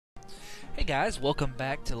Hey guys, welcome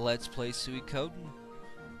back to Let's Play Suikoden,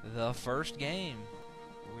 the first game.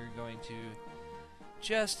 We're going to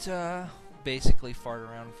just basically fart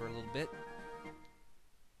around for a little bit.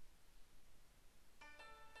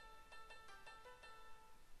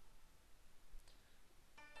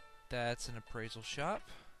 That's an appraisal shop.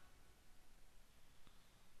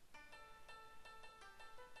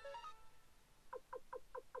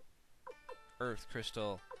 Earth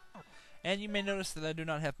crystal. And you may notice that I do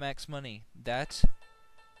not have max money. That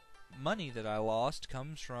money that I lost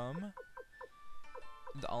comes from...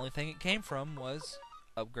 The only thing it came from was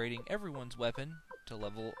upgrading everyone's weapon to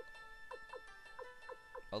level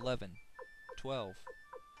 11, 12.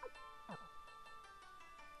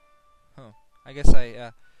 Huh. I guess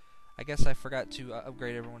I forgot to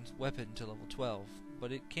upgrade everyone's weapon to level 12,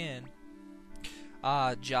 but it can.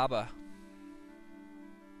 Ah, Jabba.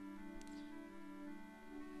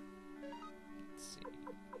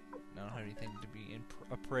 I don't have anything to be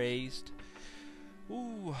appraised.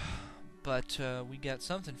 Ooh, but we got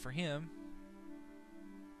something for him.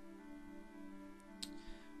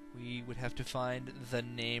 We would have to find the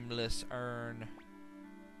nameless urn.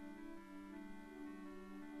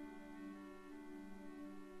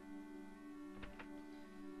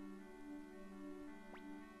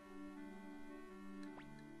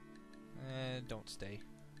 Don't stay.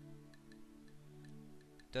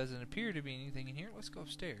 Doesn't appear to be anything in here. Let's go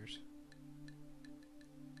upstairs.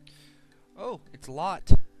 Oh, it's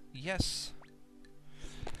Lot. Yes.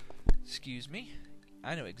 Excuse me.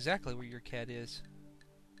 I know exactly where your cat is.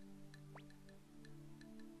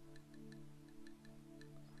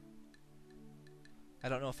 I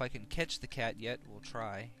don't know if I can catch the cat yet. We'll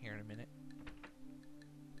try here in a minute.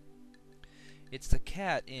 It's the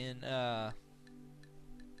cat in,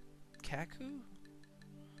 Kaku?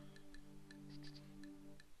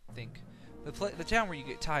 I think. The town where you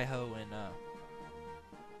get Tai-Ho and,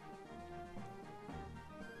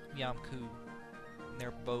 Yamku in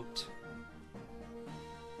their boat.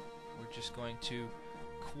 We're just going to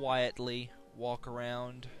quietly walk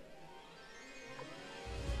around.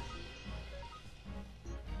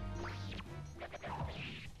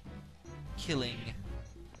 Killing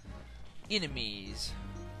enemies.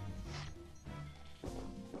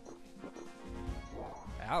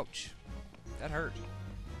 Ouch. That hurt.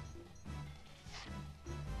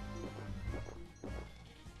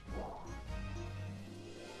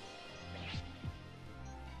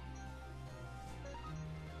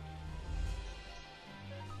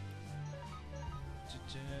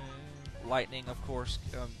 Lightning, of course,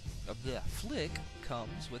 the Flick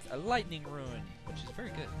comes with a lightning rune, which is very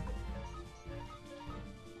good.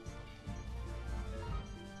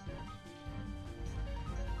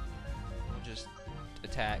 We'll just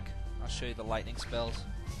attack. I'll show you the lightning spells.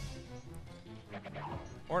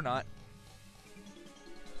 Or not.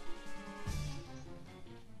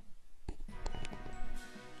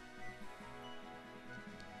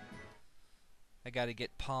 I gotta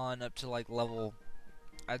get Pawn up to like level,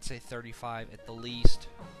 I'd say 35 at the least.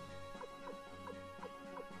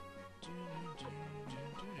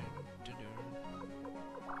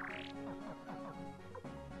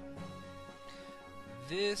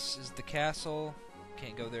 This is the castle.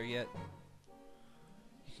 Can't go there yet.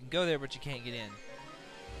 You can go there, but you can't get in.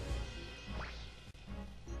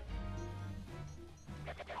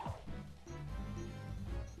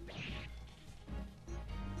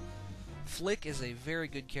 Flick is a very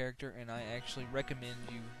good character, and I actually recommend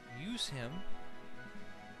you use him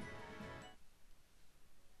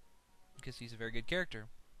because he's a very good character.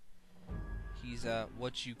 He's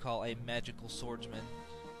what you call a magical swordsman,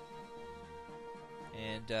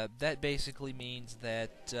 and that basically means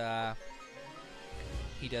that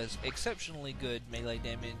he does exceptionally good melee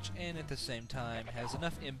damage, and at the same time has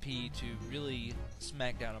enough MP to really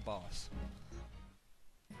smack down a boss.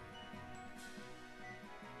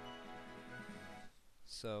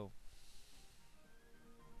 So,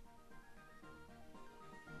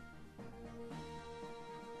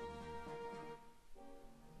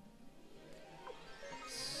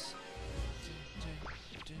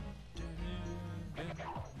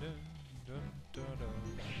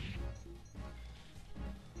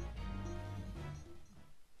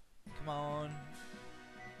 come on.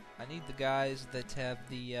 I need the guys that have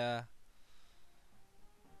the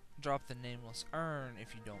drop the nameless urn,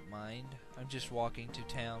 if you don't mind. I'm just walking to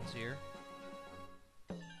towns here.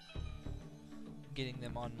 Getting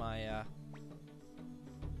them on my,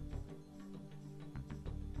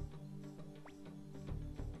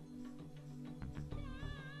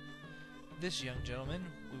 This young gentleman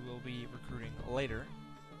we will be recruiting later.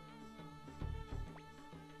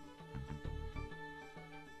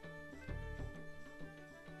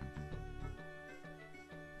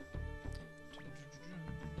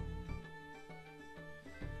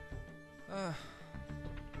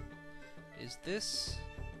 Is this...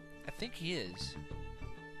 I think he is.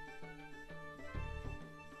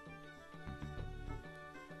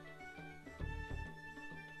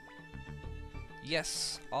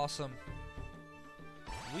 Yes, awesome.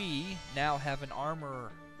 We now have an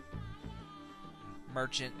armor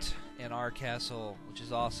merchant in our castle, which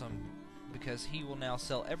is awesome, because he will now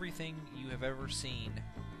sell everything you have ever seen.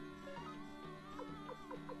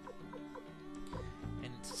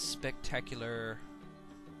 And it's spectacular.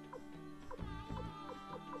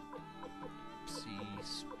 Let's see,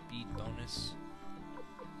 speed bonus.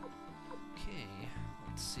 Okay,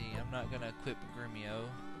 let's see, I'm not gonna equip Gremio.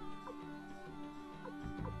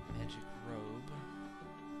 Magic robe.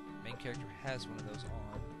 Main character has one of those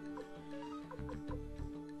on.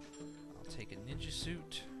 I'll take a ninja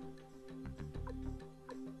suit.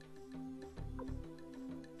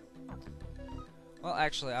 Well,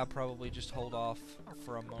 actually, I'll probably just hold off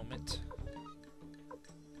for a moment.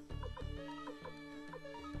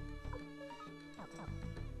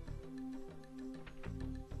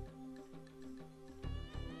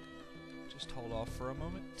 Just hold off for a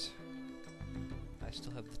moment. I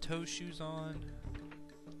still have the toe shoes on.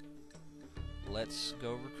 Let's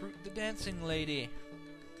go recruit the dancing lady.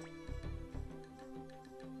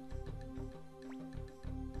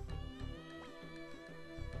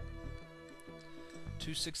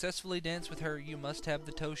 To successfully dance with her, you must have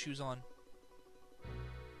the toe shoes on.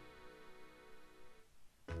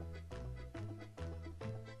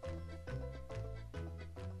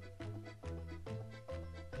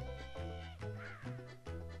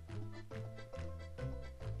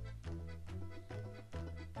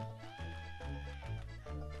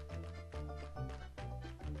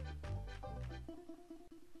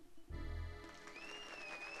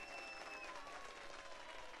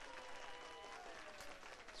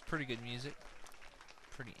 Pretty good music.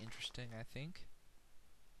 Pretty interesting, I think.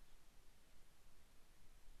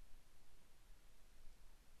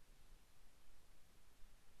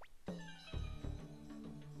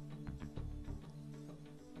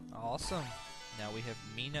 Awesome. Now we have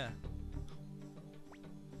Mina.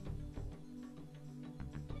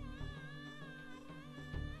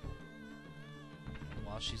 And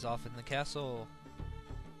while she's off in the castle,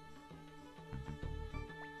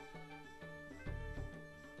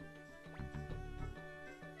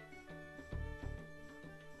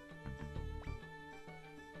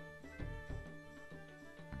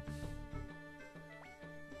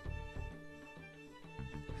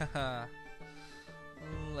 haha.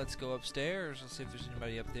 Let's go upstairs. Let's see if there's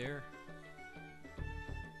anybody up there.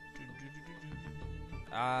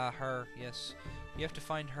 Ah, her. Yes. You have to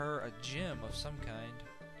find her a gem of some kind.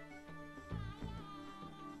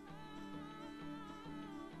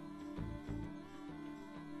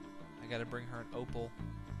 I gotta bring her an opal.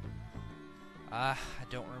 Ah, I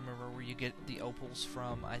don't remember where you get the opals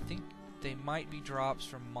from. I think they might be drops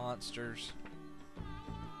from monsters.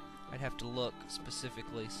 I'd have to look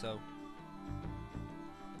specifically, so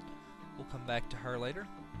we'll come back to her later.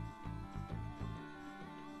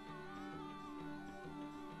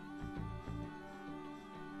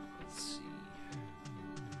 Let's see.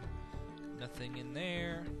 Nothing in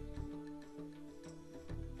there.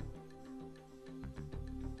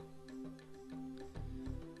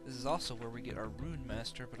 This is also where we get our Rune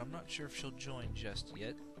Master, but I'm not sure if she'll join just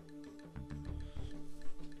yet.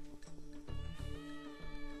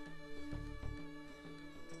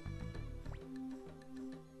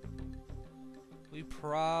 We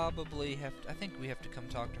probably have to, I think we have to come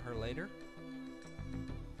talk to her later.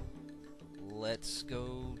 Let's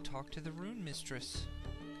go talk to the Rune Mistress.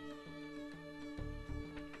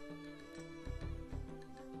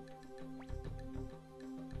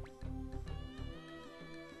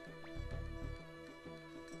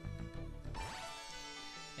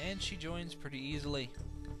 And she joins pretty easily.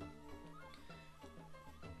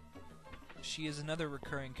 She is another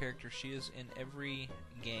recurring character. She is in every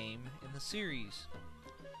game in the series.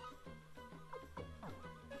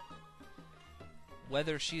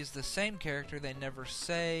 Whether she is the same character, they never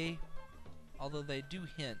say, although they do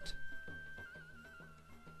hint.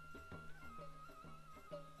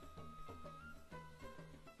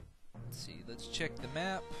 Let's see, let's check the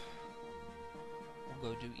map.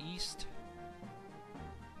 We'll go due east.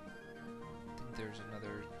 I think there's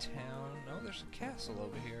another town. No, there's a castle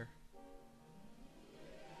over here.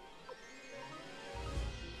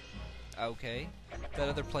 Okay. That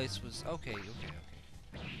other place was... Okay.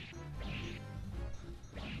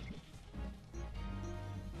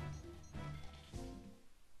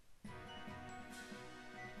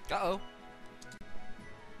 Uh-oh.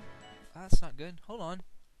 That's not good. Hold on.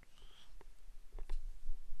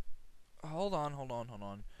 Hold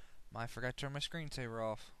on. I forgot to turn my screensaver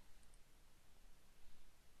off.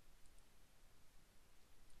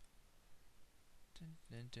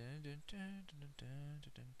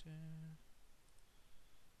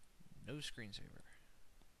 No screensaver.